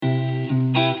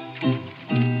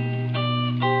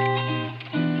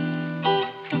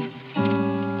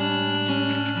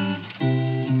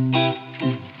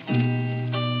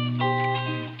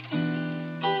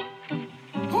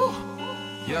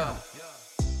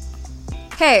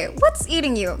Hey, what's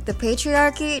eating you? The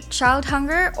patriarchy, child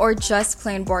hunger, or just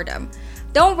plain boredom?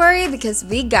 Don't worry because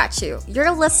we got you. You're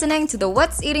listening to the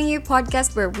What's Eating You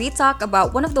podcast where we talk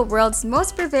about one of the world's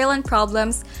most prevalent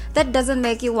problems that doesn't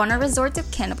make you want to resort to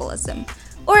cannibalism.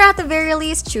 Or at the very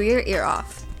least, chew your ear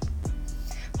off.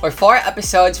 For 4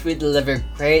 episodes, we deliver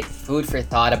great food for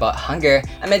thought about hunger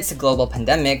amidst a global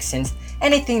pandemic since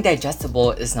anything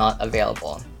digestible is not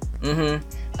available.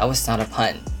 That was not a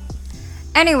pun.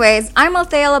 Anyways, I'm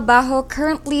Althea Labajo,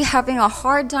 currently having a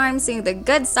hard time seeing the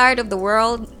good side of the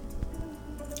world.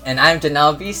 And I'm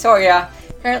Janel B. Soria,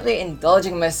 currently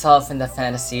indulging myself in the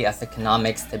fantasy of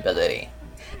economic stability.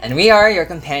 And we are your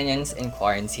companions in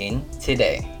quarantine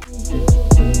today.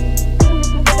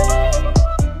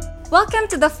 Welcome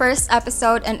to the first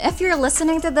episode, and if you're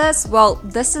listening to this, well,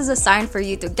 this is a sign for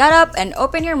you to get up and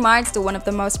open your minds to one of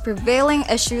the most prevailing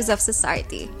issues of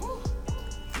society.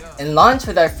 In launch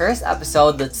with our first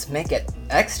episode, let's make it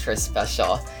extra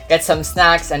special. Get some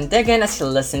snacks and dig in as you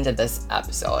listen to this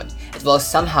episode. It will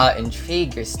somehow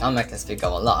intrigue your stomach as we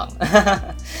go along.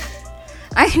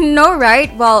 I know,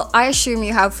 right? Well, I assume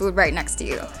you have food right next to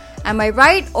you. Am I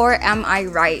right or am I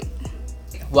right?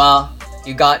 Well,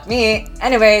 you got me.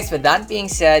 Anyways, with that being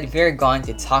said, we're going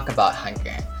to talk about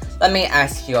hunger. Let me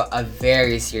ask you a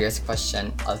very serious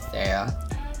question, Althea.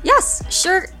 Yes,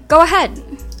 sure. Go ahead.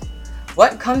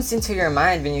 What comes into your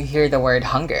mind when you hear the word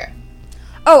hunger?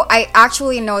 Oh, I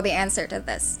actually know the answer to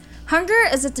this. Hunger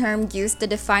is a term used to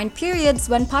define periods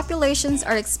when populations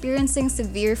are experiencing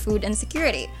severe food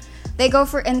insecurity. They go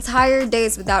for entire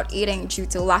days without eating due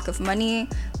to lack of money,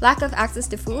 lack of access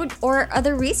to food, or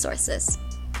other resources.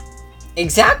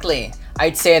 Exactly!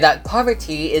 I'd say that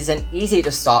poverty isn't easy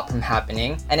to stop from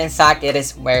happening, and in fact, it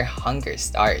is where hunger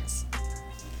starts.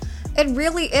 It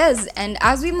really is, and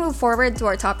as we move forward to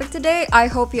our topic today, I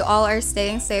hope you all are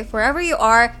staying safe wherever you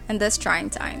are in these trying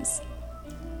times.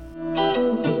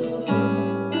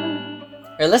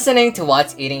 You're listening to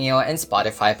What's Eating You in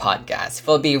Spotify podcast.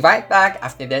 We'll be right back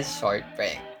after this short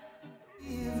break.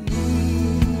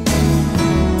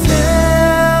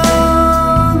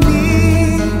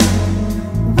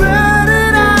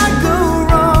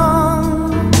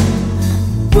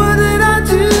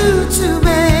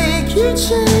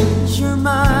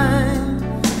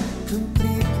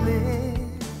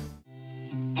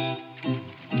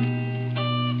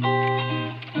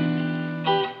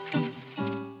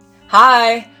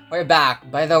 Hi, we're back.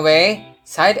 By the way,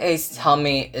 Side A's Tell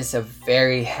Me is a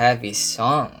very heavy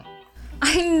song.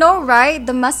 I know, right?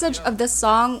 The message of the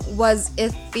song was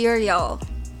ethereal.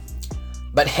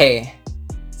 But hey,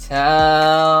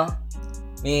 tell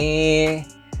me,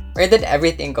 where did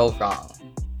everything go wrong?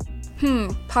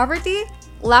 Poverty?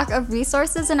 Lack of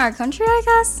resources in our country, I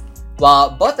guess?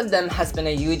 Well, both of them has been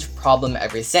a huge problem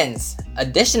ever since.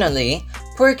 Additionally,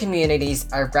 poor communities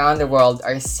around the world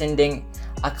are sending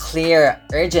a clear,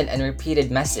 urgent, and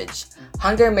repeated message.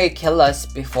 Hunger may kill us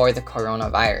before the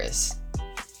coronavirus.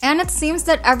 And it seems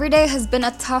that every day has been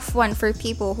a tough one for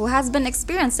people who has been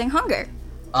experiencing hunger.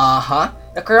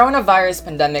 The coronavirus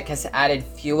pandemic has added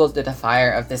fuel to the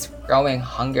fire of this growing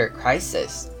hunger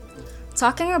crisis.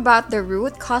 Talking about the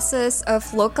root causes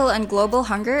of local and global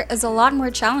hunger is a lot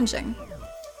more challenging.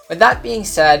 With that being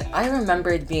said, I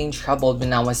remembered being troubled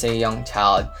when I was a young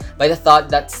child by the thought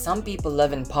that some people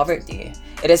live in poverty.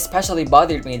 It especially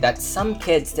bothered me that some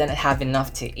kids didn't have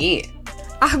enough to eat.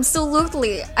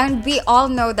 Absolutely, and we all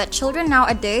know that children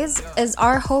nowadays is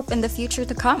our hope in the future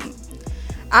to come.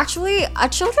 Actually, a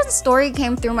children's story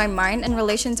came through my mind in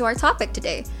relation to our topic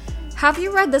today. Have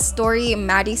you read the story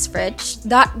Maddie's Fridge?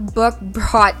 That book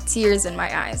brought tears in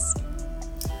my eyes.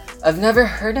 I've never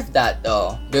heard of that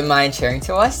though. Do you mind sharing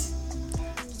to us?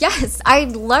 Yes,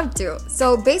 I'd love to.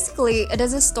 So basically, it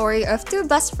is a story of 2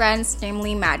 best friends,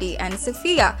 namely Maddie and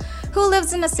Sophia, who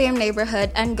lives in the same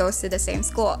neighborhood and goes to the same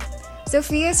school.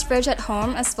 Sophia's fridge at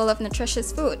home is full of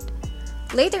nutritious food.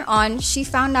 Later on, she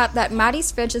found out that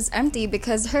Maddie's fridge is empty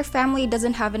because her family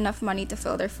doesn't have enough money to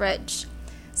fill their fridge.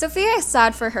 Sophia is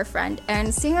sad for her friend,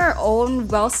 and seeing her own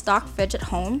well-stocked fridge at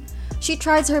home, she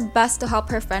tries her best to help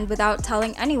her friend without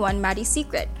telling anyone Maddie's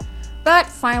secret, but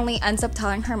finally ends up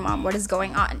telling her mom what is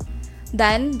going on.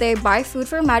 Then, they buy food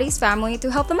for Maddie's family to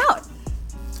help them out.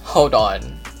 Hold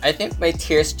on, I think my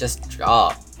tears just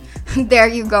dropped. There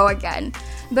you go again.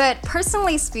 But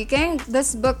personally speaking,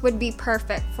 this book would be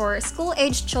perfect for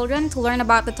school-aged children to learn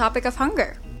about the topic of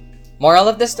hunger. Moral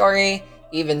of the story,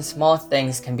 even small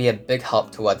things can be a big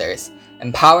help to others.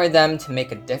 Empower them to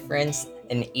make a difference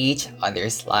in each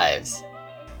other's lives.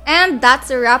 And that's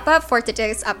a wrap up for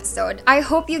today's episode. I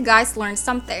hope you guys learned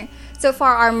something. So for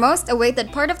our most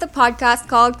awaited part of the podcast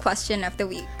called Question of the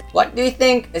Week. What do you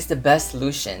think is the best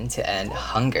solution to end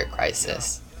hunger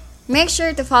crisis? Make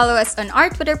sure to follow us on our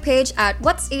Twitter page at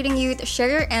What's Eating You to share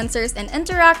your answers and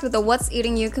interact with the What's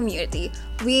Eating You community.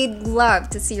 We'd love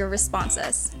to see your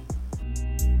responses.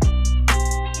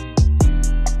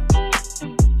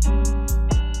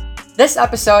 This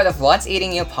episode of What's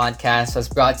Eating You podcast was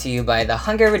brought to you by the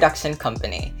Hunger Reduction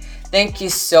Company. Thank you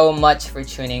so much for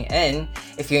tuning in.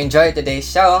 If you enjoyed today's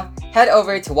show, head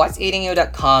over to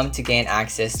what'seatingyou.com to gain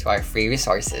access to our free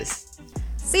resources.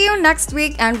 See you next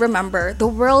week, and remember, the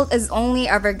world is only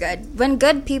ever good when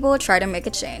good people try to make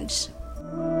a change.